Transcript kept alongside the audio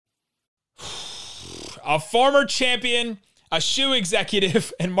A former champion, a shoe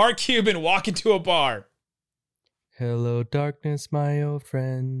executive, and Mark Cuban walk into a bar. Hello, darkness, my old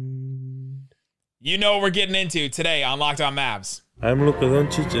friend. You know what we're getting into today on Locked On Mavs. I'm Luka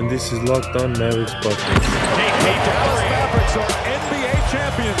Doncic, and this is Locked On Mavericks podcast. Hey, Dallas Mavericks are NBA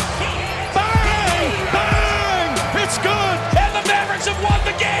champions. Bang! Bang! It's good! And the Mavericks have won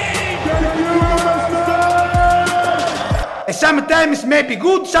the game! Sometimes may be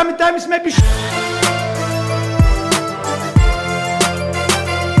good, sometimes may be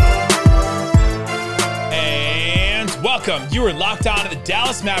Welcome. You are locked on to the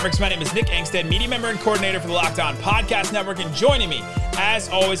Dallas Mavericks. My name is Nick Angstead, media member and coordinator for the Locked On Podcast Network. And joining me, as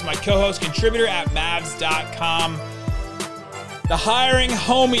always, my co-host, contributor at Mavs.com, the hiring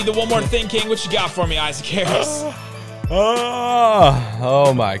homie, the one more thing king. What you got for me, Isaac Harris?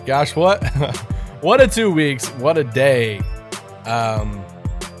 Oh my gosh. What a 2 weeks. What a day.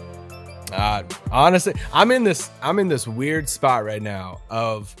 Honestly, I'm in this weird spot right now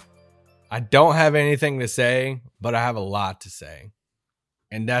of I don't have anything to say, but I have a lot to say.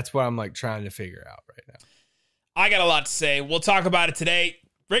 And that's what I'm trying to figure out right now. I got a lot to say. We'll talk about it today.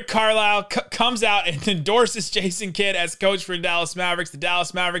 Rick Carlisle comes out and endorses Jason Kidd as coach for the Dallas Mavericks. The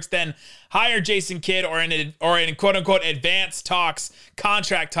Dallas Mavericks then hire Jason Kidd or in quote unquote advanced talks,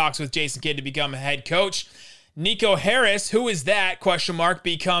 contract talks with Jason Kidd to become a head coach. Nico Harris, who is that,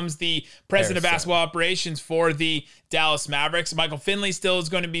 becomes the president of basketball operations for the Dallas Mavericks. Michael Finley still is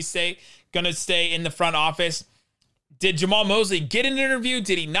going to stay in the front office. Did Jamal Mosley get an interview?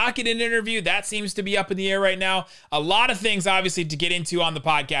 Did he not get an interview? That seems to be up in the air right now. A lot of things, obviously, to get into on the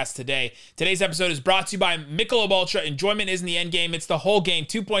podcast today. Today's episode is brought to you by Michelob Ultra. Enjoyment isn't the end game. It's the whole game.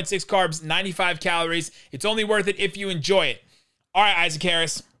 2.6 carbs, 95 calories. It's only worth it if you enjoy it. All right, Isaac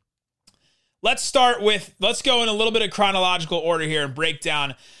Harris. Let's go in a little bit of chronological order here and break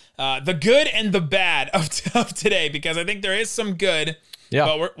down the good and the bad of today, because I think there is some good. Yeah,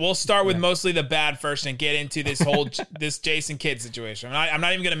 but we'll start with mostly the bad first and get into this whole this Jason Kidd situation. I'm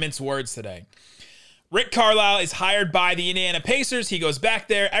not even going to mince words today. Rick Carlisle is hired by the Indiana Pacers. He goes back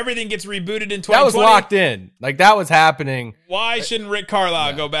there. Everything gets rebooted in 2020. That was locked in. That was happening. Why shouldn't Rick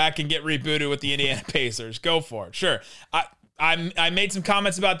Carlisle go back and get rebooted with the Indiana Pacers? Go for it. Sure. I made some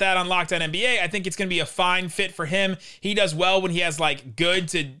comments about that on Locked On NBA. I think it's going to be a fine fit for him. He does well when he has good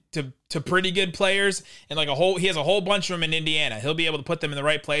to pretty good players, and he has a whole bunch of them in Indiana. He'll be able to put them in the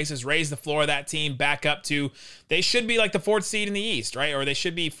right places, raise the floor of that team back up to, they should be the fourth seed in the East, right? Or they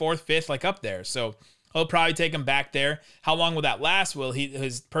should be fourth, fifth, up there. So he'll probably take him back there. How long will that last? Will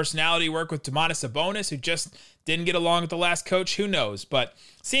his personality work with Domantas Sabonis, who just didn't get along with the last coach? Who knows? But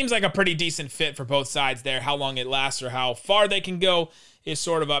seems like a pretty decent fit for both sides there. How long it lasts or how far they can go is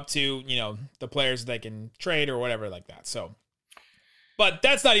sort of up to, the players they can trade or whatever like that. So, but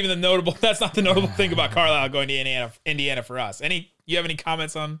that's not the notable thing about Carlisle going to Indiana for us. You have any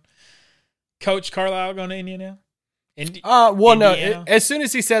comments on Coach Carlisle going to Indiana? No. As soon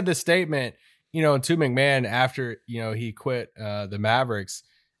as he said the statement, to McMahon after, he quit the Mavericks,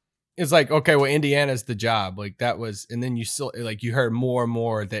 it's okay, well, Indiana's the job. That was, and then you still, you heard more and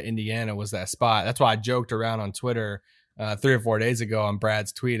more that Indiana was that spot. That's why I joked around on Twitter 3 or 4 days ago on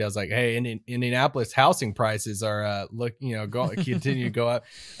Brad's tweet. I was like, hey, Indianapolis housing prices are, continue to go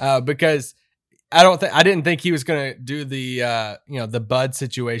up because I didn't think he was going to do the Bud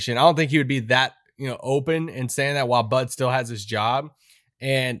situation. I don't think he would be that, open and saying that while Bud still has his job.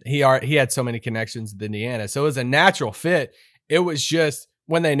 And he had so many connections with Indiana. So it was a natural fit. It was just,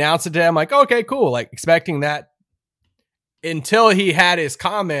 when they announced it to him, okay, cool. Expecting that until he had his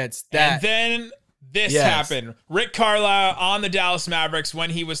comments and then this happened. Rick Carlisle on the Dallas Mavericks when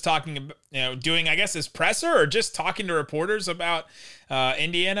he was talking, doing, I guess, his presser or just talking to reporters about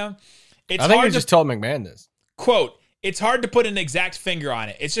Indiana. I think he just told McMahon this. Quote, "It's hard to put an exact finger on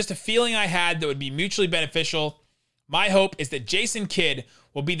it. It's just a feeling I had that would be mutually beneficial. My hope is that Jason Kidd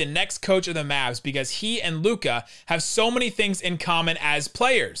will be the next coach of the Mavs because he and Luka have so many things in common as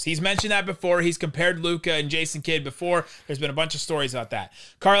players." He's mentioned that before. He's compared Luka and Jason Kidd before. There's been a bunch of stories about that.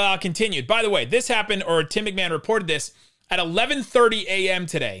 Carlisle continued. By the way, this happened, or Tim McMahon reported this, at 11:30 a.m.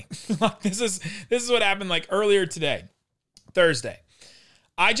 today. This is what happened earlier today, Thursday.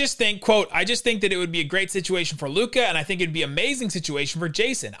 I just think that it would be a great situation for Luka, and I think it'd be an amazing situation for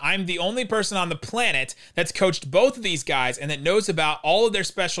Jason. I'm the only person on the planet that's coached both of these guys and that knows about all of their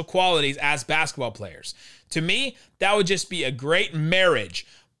special qualities as basketball players. To me, that would just be a great marriage,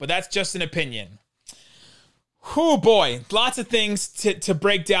 but that's just an opinion. Oh boy, lots of things to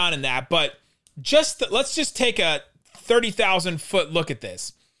break down in that, but let's just take a 30,000 foot look at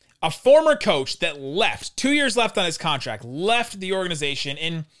this. A former coach that left, 2 years left on his contract, left the organization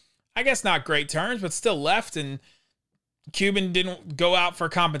in I guess not great terms, but still left, and Cuban didn't go out for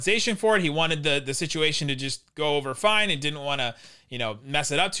compensation for it. He wanted the situation to just go over fine and didn't want to,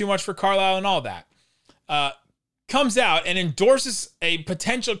 mess it up too much for Carlisle and all that. Comes out and endorses a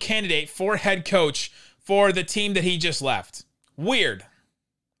potential candidate for head coach for the team that he just left. Weird,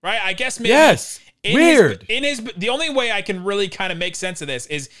 right? I guess maybe. Yes. Weird. The only way I can really kind of make sense of this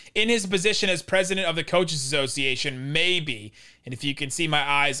is in his position as president of the Coaches Association, maybe. And if you can see my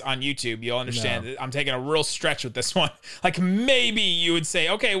eyes on YouTube, you'll understand that I'm taking a real stretch with this one. Like maybe you would say,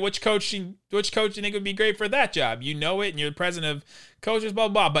 okay, which coach do you think would be great for that job? You know it, and you're the president of coaches, blah,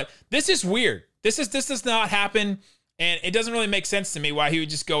 blah, blah. But this is weird. This does not happen. And it doesn't really make sense to me why he would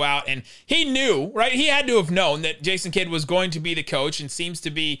just go out, and he knew, right? He had to have known that Jason Kidd was going to be the coach and seems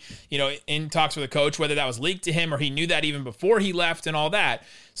to be, in talks with the coach, whether that was leaked to him or he knew that even before he left and all that.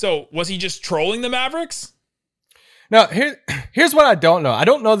 So was he just trolling the Mavericks? Now, here's what I don't know. I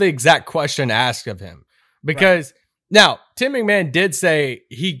don't know the exact question asked of him because now Tim McMahon did say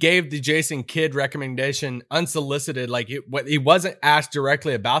he gave the Jason Kidd recommendation unsolicited. Like he wasn't asked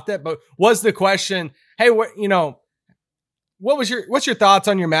directly about that, but was the question, hey, what's your thoughts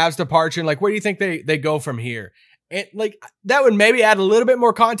on your Mavs departure? And like, where do you think they go from here? And like, that would maybe add a little bit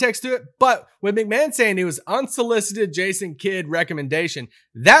more context to it. But with McMahon saying it was unsolicited Jason Kidd recommendation,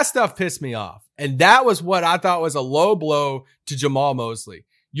 that stuff pissed me off. And that was what I thought was a low blow to Jamal Mosley,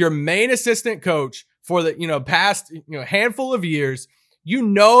 your main assistant coach for the, past, handful of years.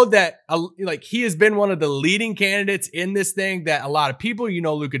 That like he has been one of the leading candidates in this thing, that a lot of people,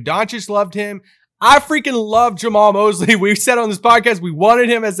 Luka Doncic loved him. I freaking love Jamal Mosley. We said on this podcast, we wanted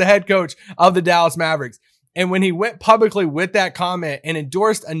him as the head coach of the Dallas Mavericks. And when he went publicly with that comment and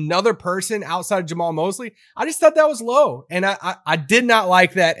endorsed another person outside of Jamal Mosley, I just thought that was low. And I did not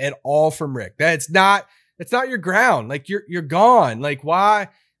like that at all from Rick. It's not your ground. Like you're gone. Like why?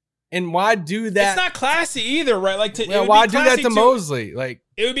 And why do that? It's not classy either, right? Like why do that to Mosley? Like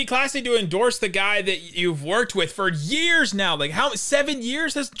it would be classy to endorse the guy that you've worked with for years now. Like 7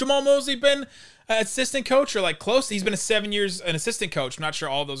 years has Jamal Mosley been assistant coach, or like close? He's been 7 years an assistant coach. I'm not sure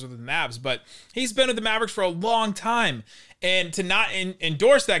all those with the Mavs, but he's been with the Mavericks for a long time. And to not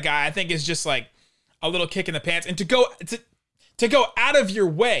endorse that guy, I think is just like a little kick in the pants. And to go out of your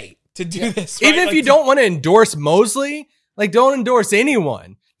way to do this, right? Even if you don't want to endorse Mosley, like don't endorse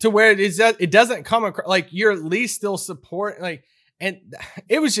anyone to where it doesn't come across like you're at least still support like. And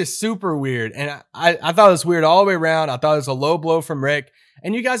it was just super weird. And I thought it was weird all the way around. I thought it was a low blow from Rick.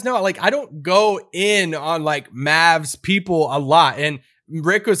 And you guys know, like, I don't go in on like Mavs people a lot. And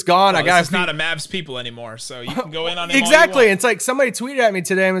Rick was gone. It's not a Mavs people anymore, so you can go in on him exactly. It's like somebody tweeted at me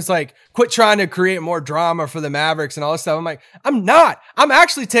today and was like, "Quit trying to create more drama for the Mavericks and all this stuff." I'm like, I'm not. I'm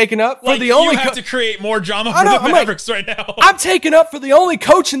actually taking up for the only. You have to create more drama for the Mavericks right now. I'm taking up for the only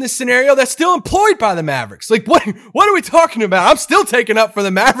coach in this scenario that's still employed by the Mavericks. Like, what are we talking about? I'm still taking up for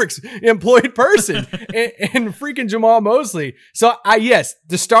the Mavericks employed person and freaking Jamal Mosley. So yes,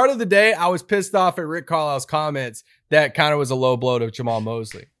 the start of the day, I was pissed off at Rick Carlisle's comments. That kind of was a low blow to Jamal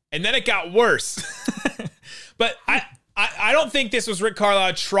Mosley. And then it got worse. But I don't think this was Rick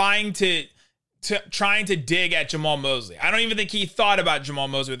Carlisle trying to dig at Jamal Mosley. I don't even think he thought about Jamal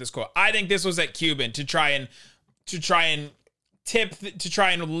Mosley with this quote. I think this was at Cuban to try and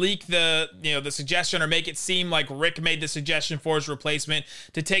leak the suggestion or make it seem like Rick made the suggestion for his replacement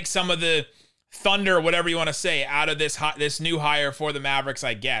to take some of the thunder, whatever you want to say, out of this new hire for the Mavericks,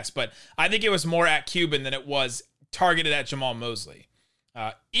 I guess. But I think it was more at Cuban than it was targeted at Jamal Mosley.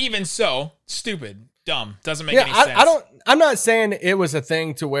 Even so, stupid, dumb, doesn't make any sense. I'm not saying it was a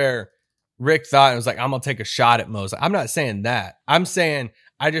thing to where Rick thought it was like, I'm going to take a shot at Mosley. I'm not saying that. I'm saying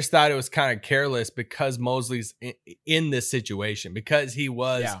I just thought it was kind of careless because Mosley's in this situation, because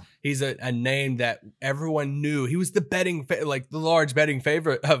he's a name that everyone knew. He was the the large betting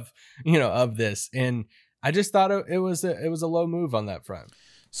favorite of this. And I just thought it was a low move on that front.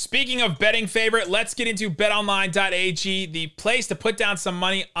 Speaking of betting favorite, let's get into betonline.ag, the place to put down some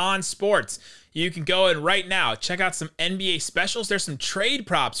money on sports. You can go in right now, check out some NBA specials. There's some trade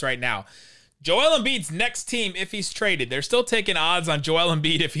props right now. Joel Embiid's next team, if he's traded. They're still taking odds on Joel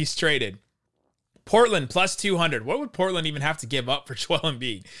Embiid if he's traded. Portland plus 200. What would Portland even have to give up for Joel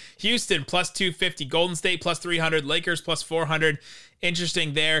Embiid? Houston plus 250. Golden State plus 300. Lakers plus 400.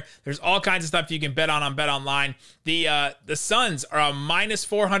 Interesting there. There's all kinds of stuff you can bet on BetOnline. The Suns are a minus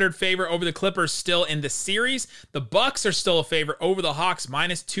 400 favorite over the Clippers still in the series. The Bucks are still a favorite over the Hawks,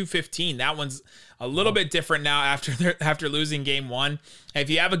 minus 215. That one's a little bit different now after losing game one.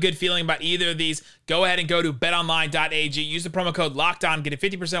 If you have a good feeling about either of these, go ahead and go to betonline.ag. Use the promo code LOCKEDON. Get a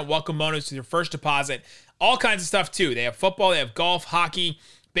 50% welcome bonus to your first deposit. All kinds of stuff too. They have football, they have golf, hockey,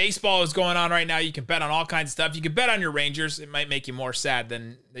 Baseball is going on right now. You can bet on all kinds of stuff. You can bet on your Rangers. It might make you more sad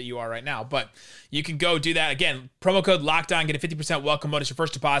than that you are right now, but you can go do that. Again, promo code LOCKEDON, get a 50% welcome bonus, your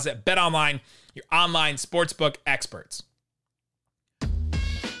first deposit. Bet online, your online sportsbook experts. All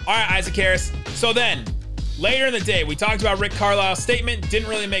right, Isaac Harris. So then, later in the day, we talked about Rick Carlisle's statement. Didn't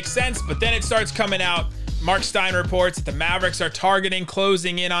really make sense, but then it starts coming out. Mark Stein reports that the Mavericks are targeting,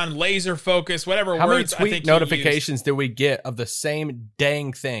 closing in on, laser focus, whatever How words many I think tweet notifications did we get of the same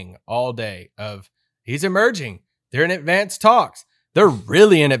dang thing all day of he's emerging? They're in advanced talks. They're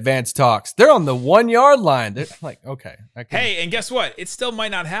really in advanced talks. They're on the 1 yard line. They're like, okay. Hey, and guess what? It still might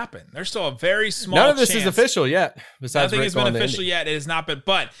not happen. There's still a very small None of this chance. is official yet. Besides Nothing has been official yet. It has not been,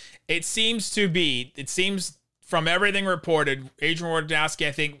 but it seems from everything reported, Adrian Wojnarowski,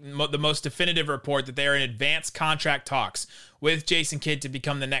 I think the most definitive report that they are in advanced contract talks with Jason Kidd to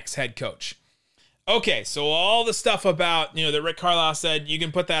become the next head coach. Okay, so all the stuff about, that Rick Carlisle said, you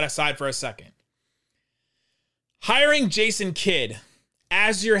can put that aside for a second. Hiring Jason Kidd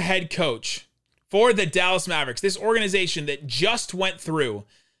as your head coach for the Dallas Mavericks, this organization that just went through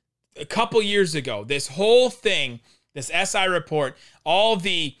a couple years ago, this whole thing, this SI report, all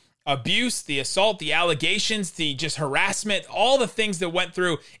the abuse, the assault, the allegations, the just harassment, all the things that went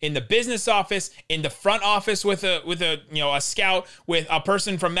through in the business office, in the front office with a scout, with a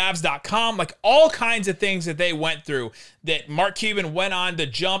person from Mavs.com, like all kinds of things that they went through, that Mark Cuban went on to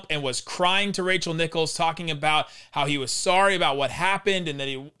jump and was crying to Rachel Nichols, talking about how he was sorry about what happened and that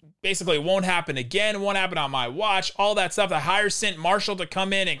he basically won't happen again, won't happen on my watch, all that stuff. The hire sent Marshall to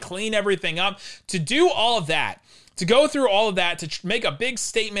come in and clean everything up, to do all of that. To go through all of that, to make a big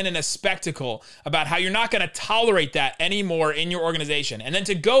statement and a spectacle about how you're not going to tolerate that anymore in your organization. And then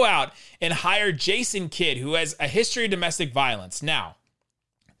to go out and hire Jason Kidd, who has a history of domestic violence. Now,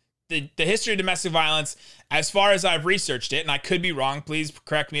 the history of domestic violence, as far as I've researched it, and I could be wrong, please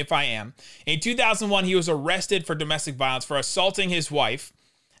correct me if I am. In 2001, he was arrested for domestic violence for assaulting his wife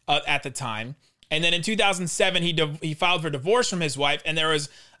at the time. And then in 2007, he filed for divorce from his wife, and there was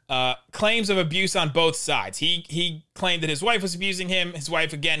claims of abuse on both sides. He claimed that his wife was abusing him. His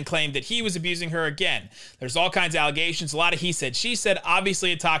wife again claimed that he was abusing her again. There's all kinds of allegations, a lot of he said, she said,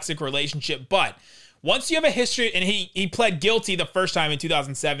 obviously a toxic relationship. But once you have a history, and he pled guilty the first time in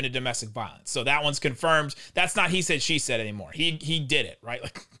 2007 to domestic violence. So that one's confirmed. That's not he said, she said anymore. He did it, right?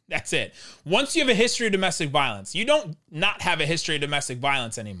 Like, that's it. Once you have a history of domestic violence, you don't not have a history of domestic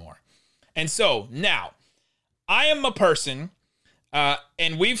violence anymore. And so now I am a person,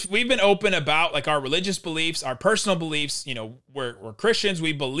 and we've been open about like our religious beliefs, our personal beliefs. We're Christians.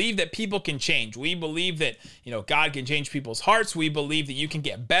 We believe that people can change. We believe that, God can change people's hearts. We believe that you can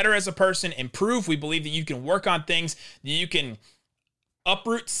get better as a person, improve. We believe that you can work on things, that you can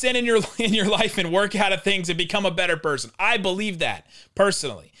uproot sin in your life and work out of things and become a better person. I believe that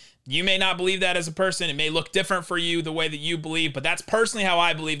personally. You may not believe that as a person. It may look different for you the way that you believe, but that's personally how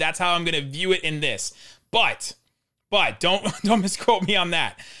I believe. That's how I'm going to view it in this. But don't misquote me on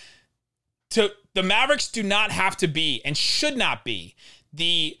that. The Mavericks do not have to be and should not be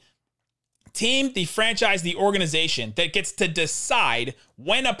the team, the franchise, the organization that gets to decide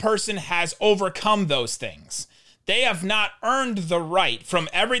when a person has overcome those things. They have not earned the right from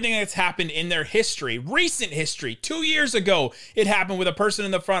everything that's happened in their history, recent history. 2 years ago, it happened with a person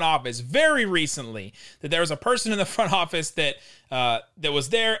in the front office. Very recently, that there was a person in the front office that was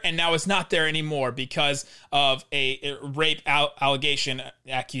there and now is not there anymore because of a rape allegation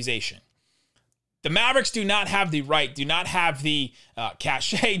accusation. The Mavericks do not have the right, do not have the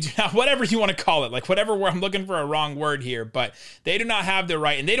cachet, do not, whatever you want to call it, like whatever word, I'm looking for a wrong word here, but they do not have the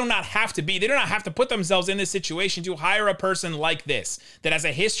right, and they do not have to put themselves in this situation to hire a person like this, that has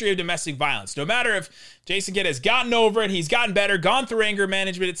a history of domestic violence. No matter if Jason Kidd has gotten over it, he's gotten better, gone through anger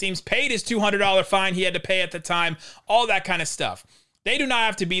management, it seems, paid his $200 fine he had to pay at the time, all that kind of stuff. They do not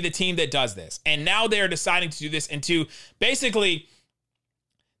have to be the team that does this. And now they are deciding to do this and to basically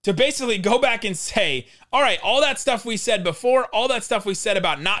go back and say, all right, all that stuff we said before, all that stuff we said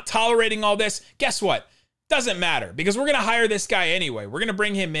about not tolerating all this, guess what? Doesn't matter, because we're going to hire this guy anyway. We're going to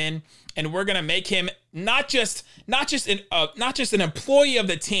bring him in, and we're going to make him not just an employee of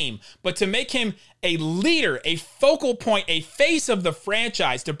the team, but to make him a leader, a focal point, a face of the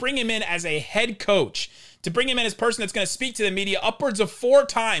franchise, to bring him in as a head coach, to bring him in as a person that's going to speak to the media upwards of 4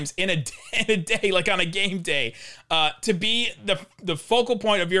 times in a day, like on a game day, to be the focal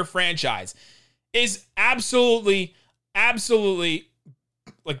point of your franchise is absolutely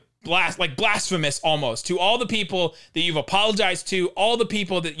like blasphemous almost to all the people that you've apologized to, all the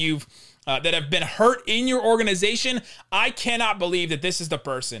people that you've that have been hurt in your organization. I cannot believe that this is the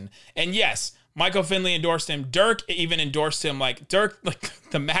person. And yes, Michael Finley endorsed him. Dirk even endorsed him. Like Dirk, like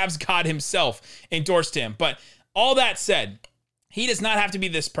the Mavs god himself endorsed him. But all that said, he does not have to be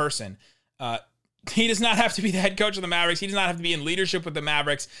this person. He does not have to be the head coach of the Mavericks. He does not have to be in leadership with the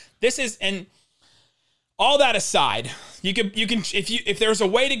Mavericks. And all that aside, you can if there's a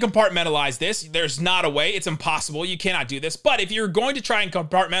way to compartmentalize this, there's not a way. It's impossible. You cannot do this. But if you're going to try and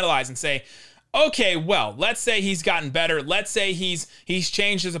compartmentalize and say, okay, well, let's say he's gotten better. Let's say he's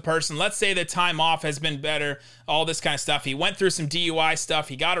changed as a person. Let's say the time off has been better, all this kind of stuff. He went through some DUI stuff.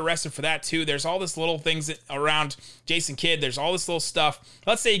 He got arrested for that too. There's all this little things around Jason Kidd. There's all this little stuff.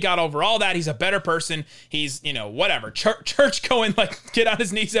 Let's say he got over all that. He's a better person. He's, whatever. Church going, like, get on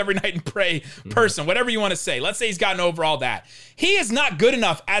his knees every night and pray person, whatever you want to say. Let's say he's gotten over all that. He is not good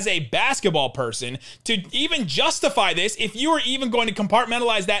enough as a basketball person to even justify this if you are even going to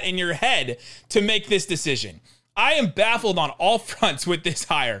compartmentalize that in your head to make this decision. I am baffled on all fronts with this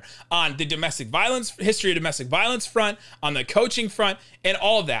hire, on the domestic violence, history of domestic violence front, on the coaching front, and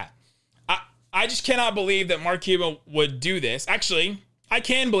all of that. I just cannot believe that Mark Cuban would do this. Actually, I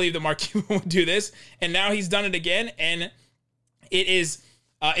can believe that Mark Cuban would do this, and now he's done it again, and it is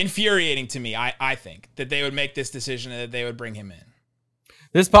infuriating to me, I think, that they would make this decision and that they would bring him in.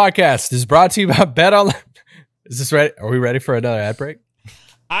 This podcast is brought to you by BetOnline. Is this ready? Are we ready for another ad break?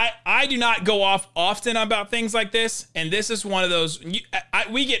 I do not go off often about things like this, and this is one of those.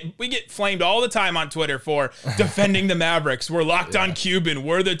 We get flamed all the time on Twitter for defending the Mavericks. We're locked on Cuban.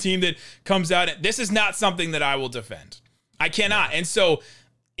 We're the team that comes out. This is not something that I will defend. I cannot. And so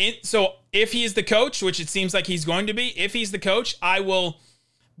if he is the coach, which it seems like he's going to be, if he's the coach, I will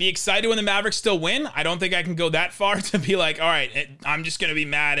be excited when the Mavericks still win. I don't think I can go that far to be like, all right, I'm just going to be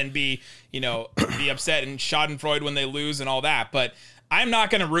mad and be upset and schadenfreude when they lose and all that. But I'm not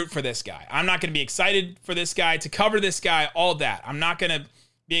going to root for this guy. I'm not going to be excited for this guy, to cover this guy, all that. I'm not going to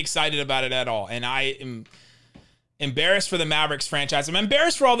be excited about it at all. And I am embarrassed for the Mavericks franchise. I'm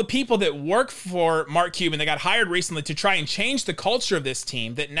embarrassed for all the people that work for Mark Cuban that got hired recently to try and change the culture of this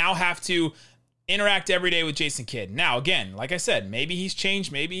team that now have to interact every day with Jason Kidd. Now, again, like I said, maybe he's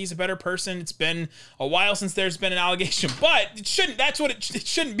changed. Maybe he's a better person. It's been a while since there's been an allegation, but it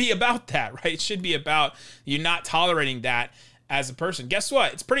shouldn't be about that, right? It should be about you not tolerating that as a person. Guess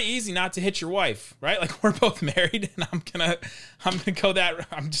what? It's pretty easy not to hit your wife, right? Like, we're both married, and I'm gonna go that.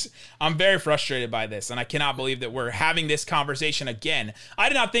 I'm very frustrated by this, and I cannot believe that we're having this conversation again. I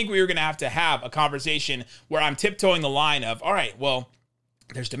did not think we were gonna have to have a conversation where I'm tiptoeing the line of, all right, well,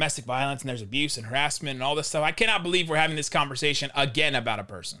 there's domestic violence and there's abuse and harassment and all this stuff. I cannot believe we're having this conversation again about a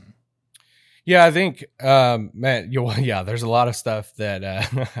person. Yeah, I think, there's a lot of stuff that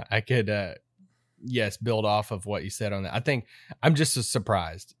I could, build off of what you said on that. I think I'm just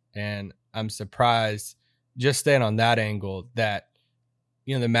surprised, and I'm surprised just staying on that angle that,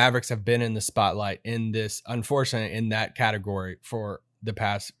 the Mavericks have been in the spotlight in that category for the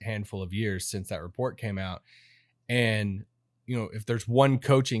past handful of years since that report came out. And, if there's one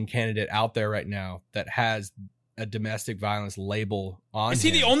coaching candidate out there right now that has a domestic violence label on, is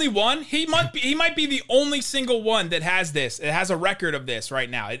he the only one? He might be the only single one that has this. It has a record of this right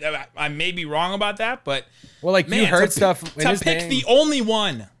now. I may be wrong about that, but you heard stuff. To pick the only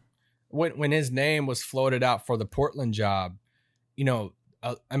one when his name was floated out for the Portland job,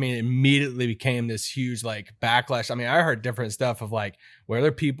 immediately became this huge backlash. I heard different stuff of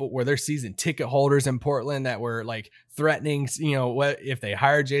where there's season ticket holders in Portland that were threatening, what if they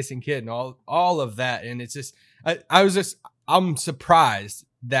hired Jason Kidd and all of that. And it's just, I'm surprised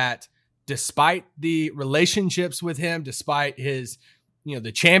that despite the relationships with him, despite his,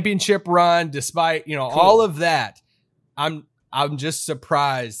 the championship run, despite, all of that, I'm just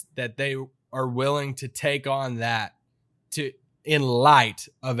surprised that they are willing to take on that in light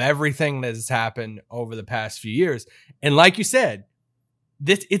of everything that has happened over the past few years. And like you said,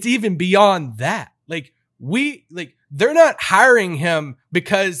 it's even beyond that. They're not hiring him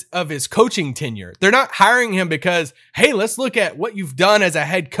because of his coaching tenure. They're not hiring him because, hey, let's look at what you've done as a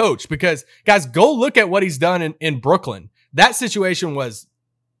head coach. Because, guys, go look at what he's done in Brooklyn. That situation was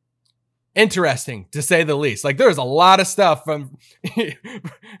interesting, to say the least. There's a lot of stuff from a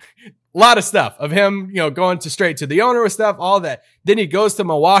lot of stuff of him, going straight to the owner with stuff, all that. Then he goes to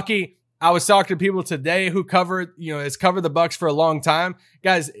Milwaukee. I was talking to people today who has covered the Bucks for a long time.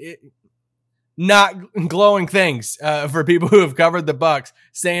 Guys, not glowing things for people who have covered the Bucks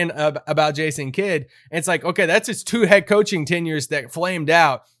saying about Jason Kidd. And it's okay, that's his 2 head coaching tenures that flamed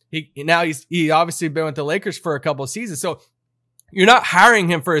out. He obviously been with the Lakers for a couple of seasons. So you're not hiring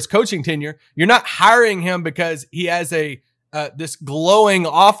him for his coaching tenure. You're not hiring him because he has this glowing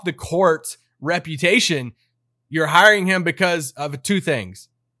off the court reputation. You're hiring him because of 2 things: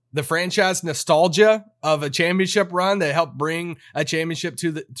 the franchise nostalgia of a championship run that helped bring a championship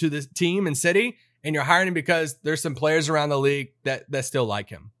to the team and city, and you're hiring him because there's some players around the league that still like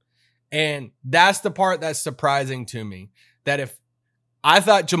him. And that's the part that's surprising to me, that if I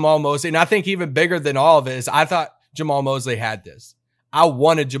thought Jamal Mosley, and I think even bigger than all of it is I thought Jamal Mosley had this. I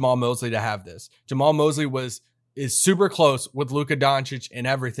wanted Jamal Mosley to have this. Jamal Mosley is super close with Luka Doncic and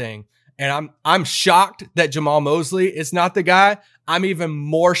everything. And I'm shocked that Jamal Mosley is not the guy. I'm even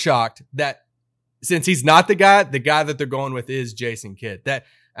more shocked that since he's not the guy that they're going with is Jason Kidd. That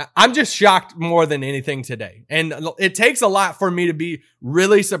I'm just shocked more than anything today. And it takes a lot for me to be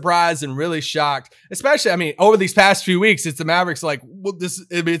really surprised and really shocked, especially, I mean, over these past few weeks, it's the Mavericks like, well,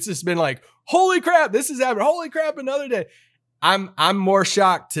 it's just been like, holy crap, this is happening. Holy crap, another day. I'm more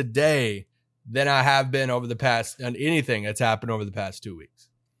shocked today than I have been over the past, on anything that's happened over the past 2 weeks.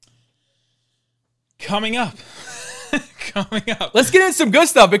 Coming up. Let's get into some good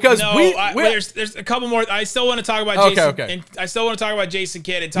stuff because there's a couple more. I still want to talk about Jason. Okay. And I still want to talk about Jason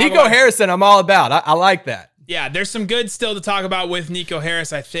Kidd and Nico Harrison. I'm all about. I like that. Yeah, there's some good still to talk about with Nico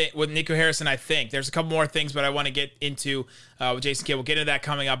Harris. I think there's a couple more things, but I want to get into with Jason Kidd. We'll get into that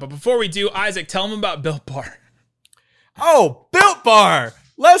coming up. But before we do, Isaac, tell them about Built Bar. Oh, Built Bar.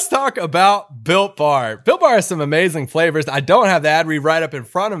 Let's talk about Built Bar. Built Bar has some amazing flavors. I don't have the ad read right up in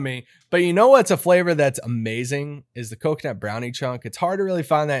front of me, but you know what's a flavor that's amazing is the coconut brownie chunk. It's hard to really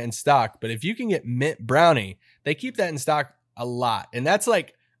find that in stock, but if you can get mint brownie, they keep that in stock a lot. And that's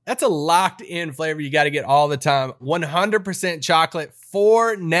a locked in flavor you got to get all the time. 100% chocolate,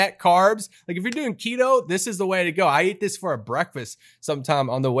 4 net carbs. Like if you're doing keto, this is the way to go. I eat this for a breakfast sometime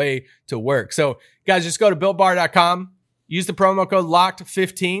on the way to work. So guys, just go to builtbar.com. Use the promo code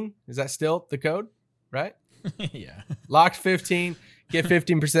LOCKED15. Is that still the code? Right? Yeah. LOCKED15. Get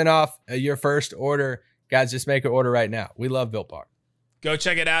 15% off your first order. Guys, just make an order right now. We love Built Bar. Go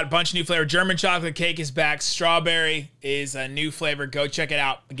check it out. A bunch of new flavor. German chocolate cake is back. Strawberry is a new flavor. Go check it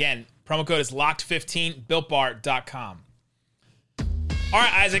out. Again, promo code is LOCKED15, builtbar.com. All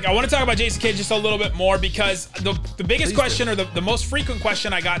right, Isaac, I want to talk about Jason Kidd just a little bit more because the biggest question or the most frequent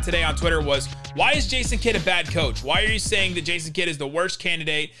question I got today on Twitter was, why is Jason Kidd a bad coach? Why are you saying that Jason Kidd is the worst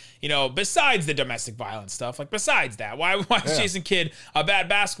candidate, besides the domestic violence stuff? Like, besides that, why is Jason Kidd a bad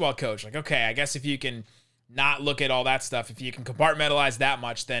basketball coach? Like, okay, I guess if you can not look at all that stuff, if you can compartmentalize that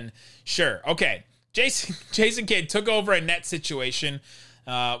much, then sure. Okay, Jason Kidd took over a net situation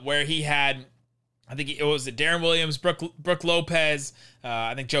where he had, I think it was Darren Williams, Brooke Lopez,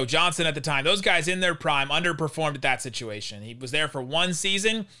 I think Joe Johnson at the time. Those guys in their prime underperformed at that situation. He was there for one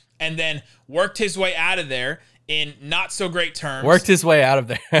season and then worked his way out of there in not so great terms. Worked his way out of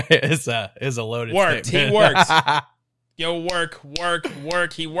there is a loaded statement. He worked.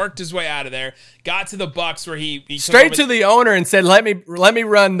 Work. He worked his way out of there. Got to the Bucks where he straight to the owner and said, "Let me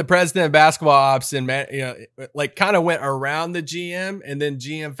run the president of basketball ops." And kind of went around the GM, and then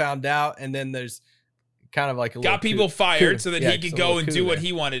GM found out, and then there's kind of like got people fired so that he could go and do what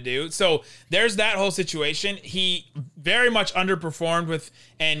he wanted to do. So there's that whole situation. He very much underperformed with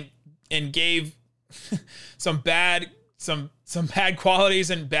and gave some bad qualities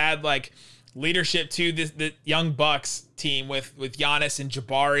and bad leadership to the young Bucks team with Giannis and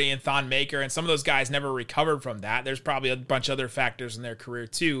Jabari and Thon Maker, and some of those guys never recovered from that. There's probably a bunch of other factors in their career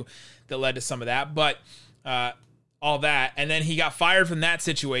too that led to some of that, but all that, and then he got fired from that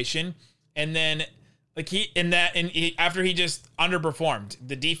situation, and then after he just underperformed.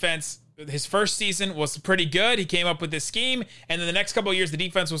 The defense, his first season was pretty good. He came up with this scheme, and then the next couple of years, the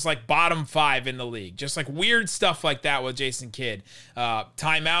defense was bottom 5 in the league. Just weird stuff like that with Jason Kidd.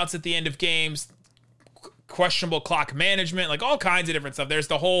 Timeouts at the end of games, questionable clock management, all kinds of different stuff. There's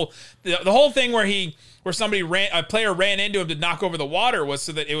the whole thing where a player ran into him to knock over the water was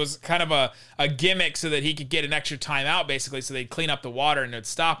so that it was kind of a gimmick so that he could get an extra timeout, basically, so they'd clean up the water and it'd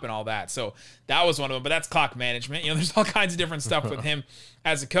stop and all that. So that was one of them, but that's clock management. There's all kinds of different stuff with him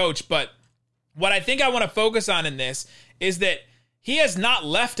as a coach. But what I think I want to focus on in this is that he has not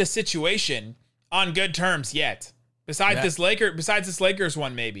left a situation on good terms yet. Besides this Lakers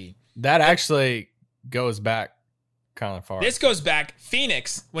one, maybe. That actually goes back kind of far. This goes back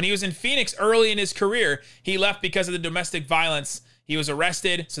Phoenix. When he was in Phoenix early in his career, he left because of the domestic violence. He was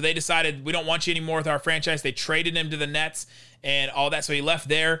arrested, so they decided, we don't want you anymore with our franchise. They traded him to the Nets and all that, so he left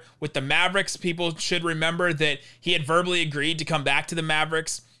there. With the Mavericks, people should remember that he had verbally agreed to come back to the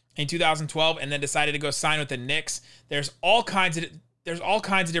Mavericks in 2012 and then decided to go sign with the Knicks. There's all kinds of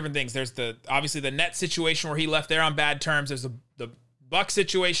different things. There's obviously the net situation where he left there on bad terms. There's the Buck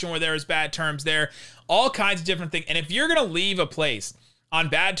situation where there was bad terms there. All kinds of different things. And if you're going to leave a place on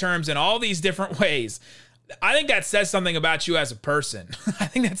bad terms in all these different ways, I think that says something about you as a person. I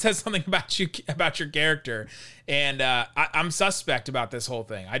think that says something about you, about your character. And I'm suspect about this whole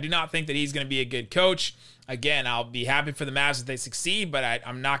thing. I do not think that he's going to be a good coach. Again, I'll be happy for the Mavs if they succeed, but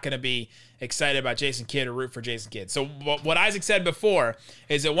I'm not going to be excited about Jason Kidd or root for Jason Kidd. So what Isaac said before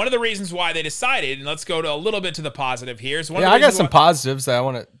is that one of the reasons why they decided, and let's go to a little bit to the positive here. I got some positives that I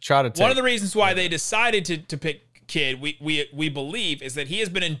want to try to take. One of the reasons why they decided to pick Kidd, we believe, is that he has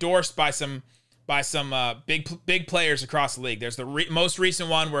been endorsed by some big players across the league. There's the most recent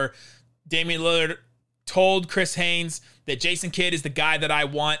one where Damian Lillard told Chris Haynes that Jason Kidd is the guy that I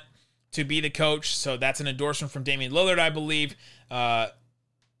want to be the coach. So that's an endorsement from Damian Lillard, I believe. I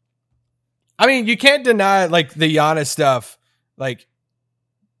mean, you can't deny like the Giannis stuff. Like,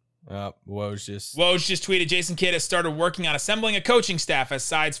 Woj just tweeted, Jason Kidd has started working on assembling a coaching staff as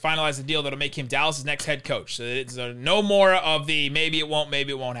sides finalize the deal that'll make him Dallas' next head coach. So it's no more of the maybe it won't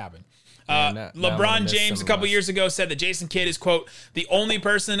happen. LeBron James a couple years ago said that Jason Kidd is, quote, the only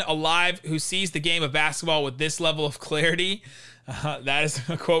person alive who sees the game of basketball with this level of clarity. That is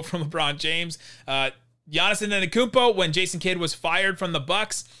a quote from LeBron James. Giannis Antetokounmpo, when Jason Kidd was fired from the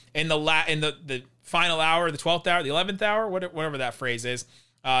Bucks in the final hour, the 12th hour, the 11th hour, whatever that phrase is,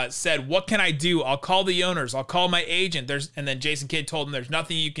 said, "What can I do? I'll call the owners. I'll call my agent." And then Jason Kidd told him, "There's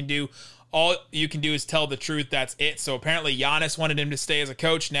nothing you can do. All you can do is tell the truth. That's it." So apparently Giannis wanted him to stay as a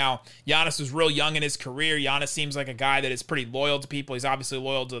coach. Now, Giannis was real young in his career. Giannis seems like a guy that is pretty loyal to people. He's obviously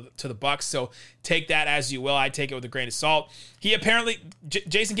loyal to the Bucks. So take that as you will. I take it with a grain of salt.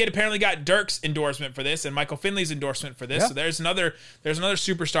 Jason Kidd apparently got Dirk's endorsement for this and Michael Finley's endorsement for this. Yeah. So there's another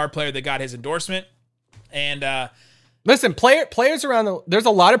superstar player that got his endorsement. And listen, players around there's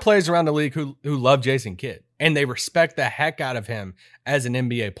a lot of players around the league who love Jason Kidd. And they respect the heck out of him as an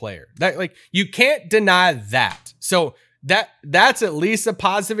NBA player. That, like, you can't deny that. So that's at least a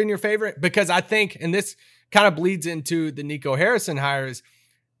positive in your favor, because I think, and this kind of bleeds into the Nico Harrison hires,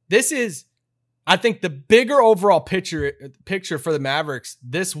 this is, I think, the bigger overall picture for the Mavericks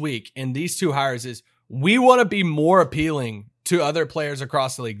this week in these two hires is we want to be more appealing to other players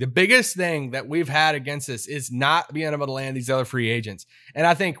across the league. The biggest thing that we've had against us is not being able to land these other free agents. And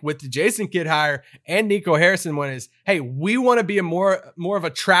I think with the Jason Kidd hire and Nico Harrison one is, hey, we want to be a more of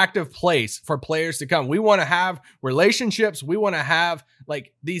attractive place for players to come. We want to have relationships. We want to have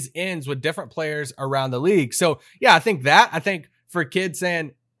like these ends with different players around the league. So yeah, I think for Kidd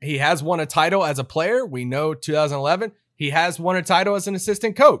saying he has won a title as a player, we know 2011, he has won a title as an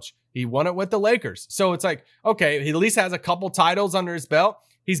assistant coach. He won it with the Lakers. So it's like, okay, he at least has a couple titles under his belt.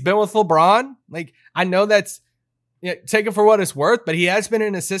 He's been with LeBron. Like, I know that's, take it for what it's worth, but he has been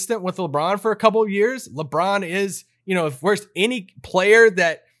an assistant with LeBron for a couple of years. LeBron is, if there's any player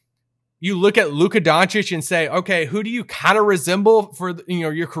that you look at Luka Doncic and say, okay, who do you kind of resemble for,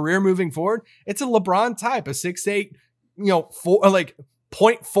 your career moving forward? It's a LeBron type, a 6'8",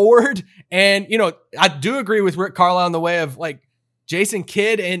 point forward. And, I do agree with Rick Carlisle in the way of like, Jason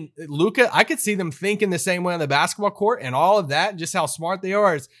Kidd and Luka, I could see them thinking the same way on the basketball court and all of that, and just how smart they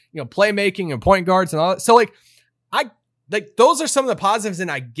are as, playmaking and point guards and all that. So those are some of the positives, and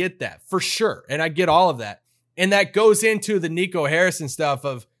I get that for sure. And I get all of that. And that goes into the Nico Harrison stuff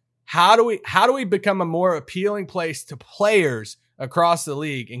of how do we become a more appealing place to players across the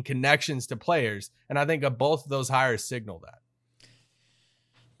league and connections to players. And I think both of those hires signal that.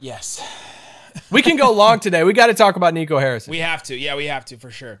 Yes. We can go long today. We got to talk about Nico Harrison. We have to. Yeah, we have to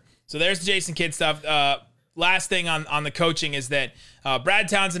for sure. So there's the Jason Kidd stuff. Last thing on the coaching is that Brad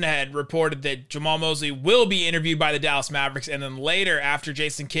Townsend had reported that Jamal Mosley will be interviewed by the Dallas Mavericks. And then later, after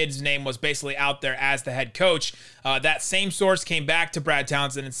Jason Kidd's name was basically out there as the head coach, that same source came back to Brad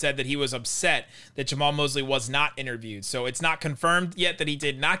Townsend and said that he was upset that Jamal Mosley was not interviewed. So it's not confirmed yet that he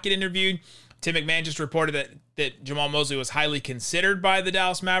did not get interviewed. Tim McMahon just reported that Jamal Mosley was highly considered by the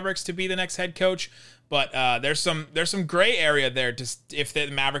Dallas Mavericks to be the next head coach, but there's some gray area there if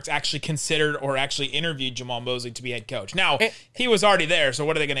the Mavericks actually considered or actually interviewed Jamal Mosley to be head coach. Now, he was already there, so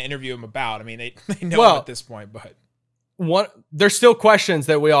what are they going to interview him about? I mean, they know him at this point, but there's still questions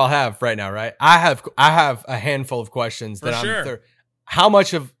that we all have right now, right? I have a handful of questions that sure. How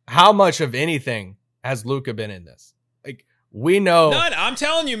much of anything has Luka been in this? We know. None. I'm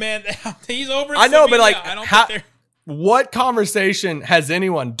telling you, man. He's over. I know, but what conversation has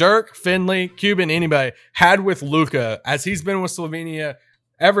anyone, Dirk, Finley, Cuban, anybody, had with Luka as he's been with Slovenia?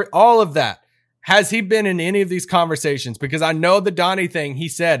 All of that. Has he been in any of these conversations? Because I know the Donnie thing, he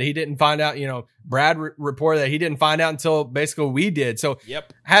said he didn't find out, Brad reported that he didn't find out until basically we did. So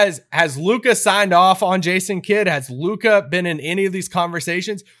yep. Has Luka signed off on Jason Kidd? Has Luka been in any of these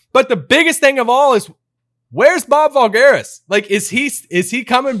conversations? But the biggest thing of all is, where's Bob Voulgaris? Like, is he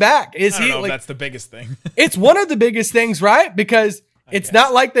coming back? I don't know if that's the biggest thing. It's one of the biggest things, right? Because it's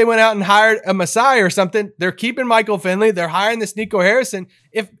not like they went out and hired a Messiah or something. They're keeping Michael Finley. They're hiring this Nico Harrison.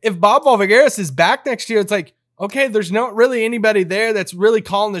 If Bob Voulgaris is back next year, it's like, okay, there's not really anybody there that's really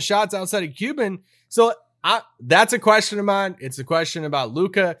calling the shots outside of Cuban. So that's a question of mine. It's a question about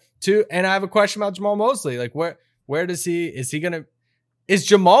Luka too. And I have a question about Jamal Mosley. Like, where does is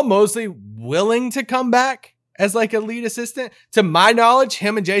Jamal Mosley willing to come back as like a lead assistant? To my knowledge,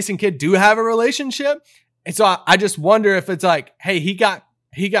 him and Jason Kidd do have a relationship. And so I just wonder if it's like, hey, he got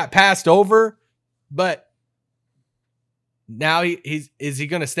passed over, but now is he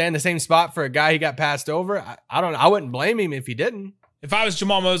going to stay in the same spot for a guy he got passed over? I don't know. I wouldn't blame him if he didn't. If I was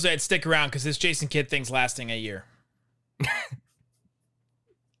Jamal Mosley, I'd stick around because this Jason Kidd thing's lasting a year.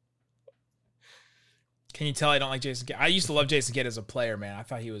 Can you tell I don't like Jason Kidd? I used to love Jason Kidd as a player, man. I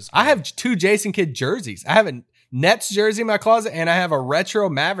thought he was great. I have 2 Jason Kidd jerseys. I have a Nets jersey in my closet, and I have a retro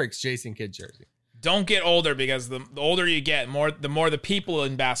Mavericks Jason Kidd jersey. Don't get older, because the older you get, the more the people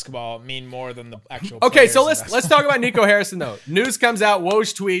in basketball mean more than the actual Okay, so players let's talk about Nico Harrison though. News comes out,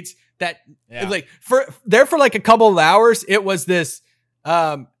 Woj tweets that for like a couple of hours, it was this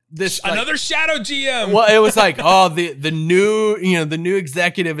another shadow GM. Well, it was like, oh, the new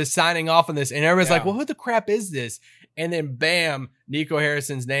executive is signing off on this, and everyone's like, well, who the crap is this? And then bam, Nico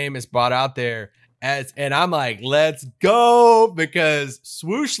Harrison's name is brought out there and I'm like, let's go, because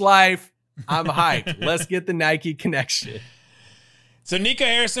swoosh life. I'm hyped. Let's get the Nike connection. So Nico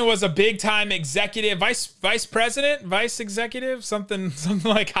Harrison was a big time executive, vice president, vice executive, something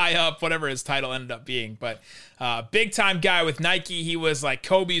like high up, whatever his title ended up being. But big time guy with Nike. He was like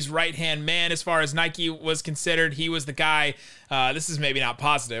Kobe's right hand man as far as Nike was considered. He was the guy. This is maybe not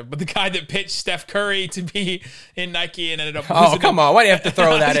positive, but the guy that pitched Steph Curry to be in Nike and ended up. Oh, come on! Why do you have to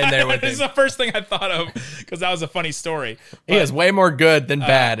throw that in there with him? This is the first thing I thought of because that was a funny story. He is way more good than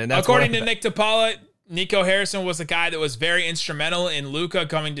bad, and that's according to Nick DiPaola. Nico Harrison was a guy that was very instrumental in Luka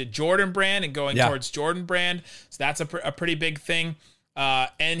coming to Jordan Brand and going towards Jordan Brand. So that's a pretty big thing.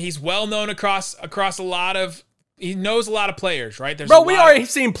 And he's well known across a lot of. He knows a lot of players, right? We already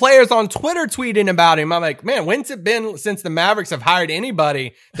seen players on Twitter tweeting about him. I'm like, man, when's it been since the Mavericks have hired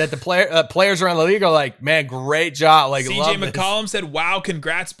anybody that the players around the league are like, man, great job. Like, CJ McCollum said, "Wow,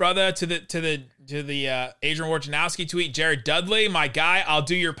 congrats, brother!" to the Adrian Wojnarowski tweet. Jared Dudley, my guy, I'll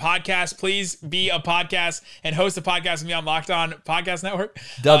do your podcast. Please be a podcast and host a podcast with me on Locked On Podcast Network.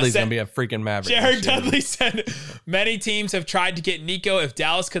 Dudley's going to be a freaking Maverick. Jared Dudley said, many teams have tried to get Nico. If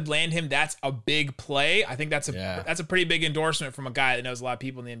Dallas could land him, that's a big play. I think that's a pretty big endorsement from a guy that knows a lot of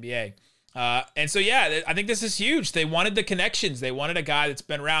people in the NBA. And so, I think this is huge. They wanted the connections. They wanted a guy that's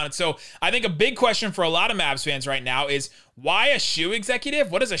been around. And so I think a big question for a lot of Mavs fans right now is, why a shoe executive?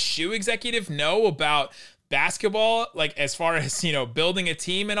 What does a shoe executive know about basketball? Like, as far as, building a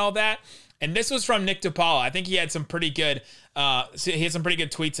team and all that. And this was from Nick DiPaola. I think he had some pretty good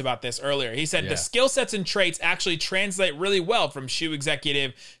tweets about this earlier. He said the skill sets and traits actually translate really well from shoe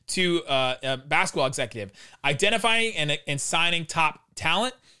executive to basketball executive. Identifying and signing top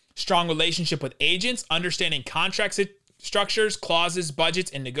talent, strong relationship with agents, understanding contract structures, clauses,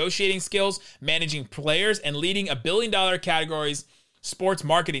 budgets, and negotiating skills, managing players, and leading $1 billion categories sports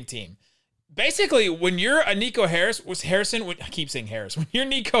marketing team. Basically, when you're a Nico Harrison, I keep saying Harris. When you're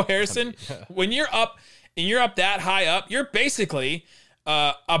Nico Harrison, when you're up that high up, you're basically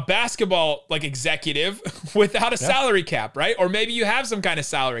a basketball executive without a salary cap, right? Or maybe you have some kind of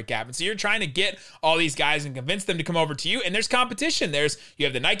salary cap, and so you're trying to get all these guys and convince them to come over to you. And there's competition. You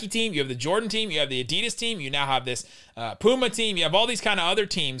have the Nike team, you have the Jordan team, you have the Adidas team, you now have this Puma team, you have all these kind of other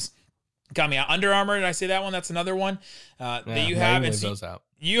teams coming out. Under Armour, did I say that one? That's another one that you have. And those out.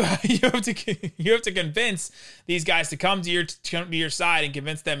 You have to convince these guys to come to your side and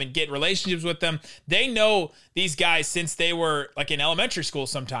convince them and get relationships with them. They know these guys since they were in elementary school.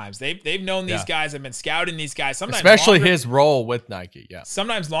 Sometimes they've known these guys, have been scouting these guys. Sometimes especially his role with Nike. Yeah,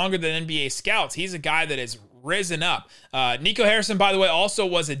 sometimes longer than NBA scouts. He's a guy that has risen up. Nico Harrison, by the way, also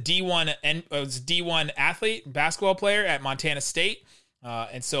was a D1 athlete, basketball player at Montana State.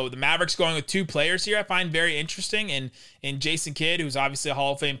 And so the Mavericks going with 2 players here I find very interesting, in Jason Kidd, who's obviously a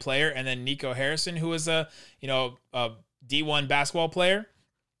Hall of Fame player, and then Nico Harrison, who is a D1 basketball player.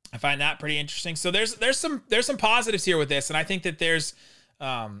 I find that pretty interesting. So there's some positives here with this, and I think that there's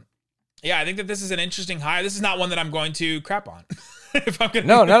I think that this is an interesting hire. This is not one that I'm going to crap on. If I'm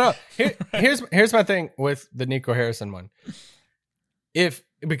gonna No. Here's my thing with the Nico Harrison one.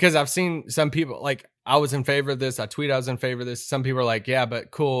 Because I've seen some people I was in favor of this. I was in favor of this. Some people are like, yeah,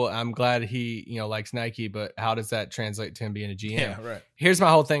 but cool. I'm glad he, likes Nike, but how does that translate to him being a GM? Yeah, right. Here's my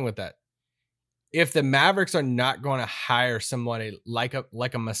whole thing with that. if the Mavericks are not going to hire somebody like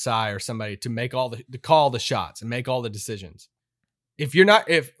a Masai or somebody to make to call the shots and make all the decisions, if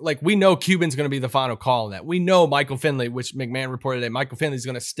we know Cuban's going to be the final call on that, we know Michael Finley, which McMahon reported that Michael Finley's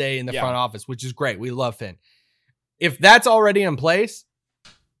going to stay in the front office, which is great. We love Finn. If that's already in place,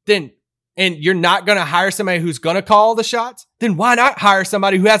 then and you're not going to hire somebody who's going to call the shots, then why not hire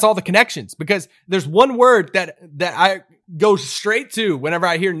somebody who has all the connections? Because there's one word that I go straight to whenever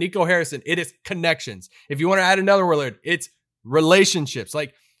I hear Nico Harrison. It is connections. If you want to add another word, it's relationships.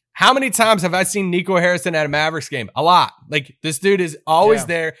 Like, how many times have I seen Nico Harrison at a Mavericks game? A lot. Like, this dude is always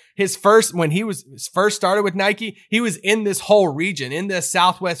there. When he was first started with Nike, he was in this whole region, in the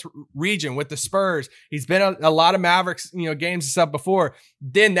Southwest region with the Spurs. He's been a lot of Mavericks, games and stuff before.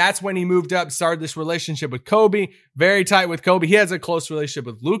 Then that's when he moved up, started this relationship with Kobe, very tight with Kobe. He has a close relationship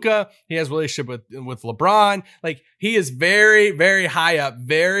with Luka. He has a relationship with LeBron. Like, he is very, very high up,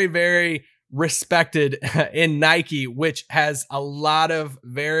 very, very respected in Nike, which has a lot of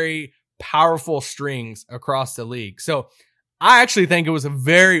very powerful strings across the league. So I actually think it was a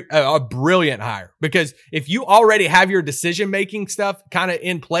brilliant hire, because if you already have your decision-making stuff kind of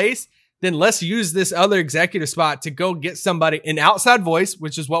in place, then let's use this other executive spot to go get somebody, an outside voice,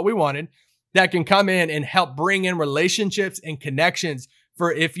 which is what we wanted, that can come in and help bring in relationships and connections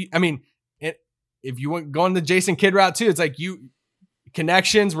if you want going the Jason Kidd route too, it's like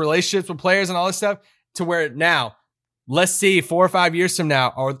connections, relationships with players and all this stuff, to where now let's see 4 or 5 years from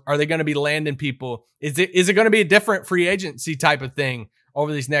now, are they going to be landing people? Is it going to be a different free agency type of thing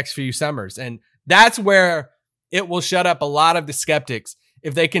over these next few summers? And that's where it will shut up a lot of the skeptics.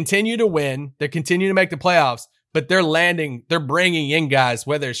 If they continue to win, they continue to make the playoffs, but they're bringing in guys,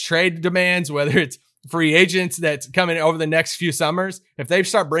 whether it's trade demands, whether it's free agents that's coming over the next few summers. If they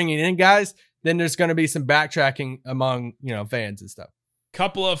start bringing in guys, then there's going to be some backtracking among, fans and stuff.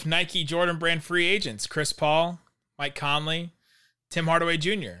 Couple of Nike Jordan brand free agents, Chris Paul, Mike Conley, Tim Hardaway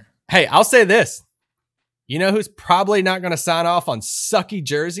Jr. Hey, I'll say this. You know who's probably not going to sign off on sucky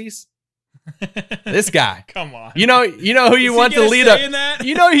jerseys? This guy. Come on. You know who you want to lead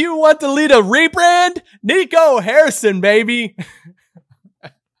you know who you want to lead a rebrand? Nico Harrison, baby.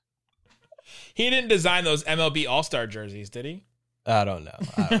 He didn't design those MLB All-Star jerseys, did he? I don't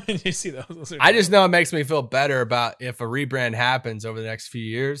know. Did you see those? I just know it makes me feel better about if a rebrand happens over the next few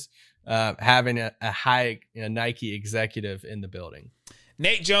years, having a high Nike executive in the building.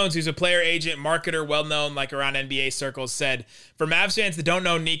 Nate Jones, who's a player agent, marketer, well-known like around NBA circles, said, for Mavs fans that don't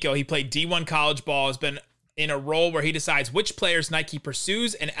know Nico, he played D1 college ball, has been in a role where he decides which players Nike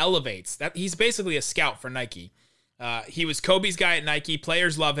pursues and elevates. That he's basically a scout for Nike. He was Kobe's guy at Nike.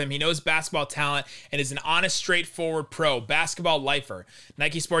 Players love him. He knows basketball talent and is an honest, straightforward pro, basketball lifer.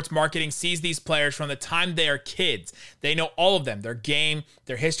 Nike Sports Marketing sees these players from the time they are kids. They know all of them, their game,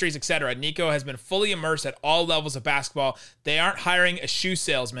 their histories, etc. Nico has been fully immersed at all levels of basketball. They aren't hiring a shoe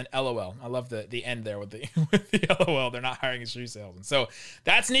salesman, LOL. I love the end there with the LOL. They're not hiring a shoe salesman. So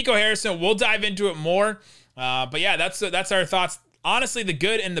that's Nico Harrison. We'll dive into it more. But yeah, that's our thoughts. Honestly, the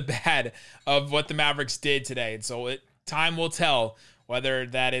good and the bad of what the Mavericks did today. And so time will tell whether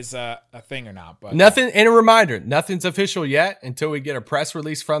that is a thing or not. But nothing. And a reminder, nothing's official yet until we get a press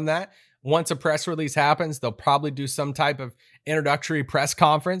release from that. Once a press release happens, they'll probably do some type of introductory press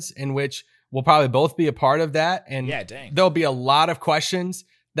conference in which we'll probably both be a part of that. And there'll be a lot of questions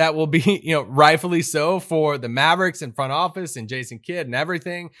that will be, rightfully so, for the Mavericks and front office and Jason Kidd and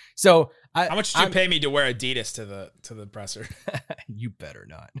everything. So how much did you pay me to wear Adidas to the presser? You better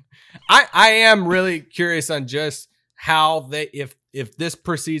not. I am really curious on just how if this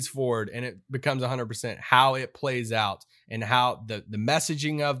proceeds forward and it becomes 100%, how it plays out and how the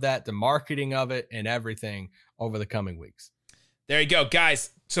messaging of that, the marketing of it, and everything over the coming weeks. There you go, guys.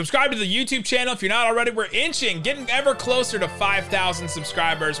 Subscribe to the YouTube channel if you're not already. We're getting ever closer to 5,000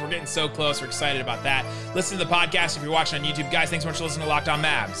 subscribers. We're getting so close. We're excited about that. Listen to the podcast if you're watching on YouTube. Guys, thanks so much for listening to Locked On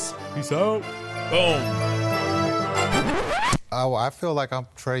Mavs. Peace out. Boom. Oh, I feel like I'm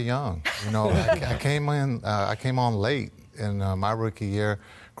Trae Young. I came on late in my rookie year.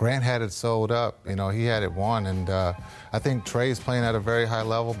 Grant had it sold up. He had it won. And I think Trae's playing at a very high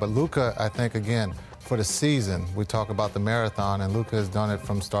level. But Luka, I think, again, for the season, we talk about the marathon, and Luka has done it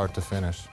from start to finish.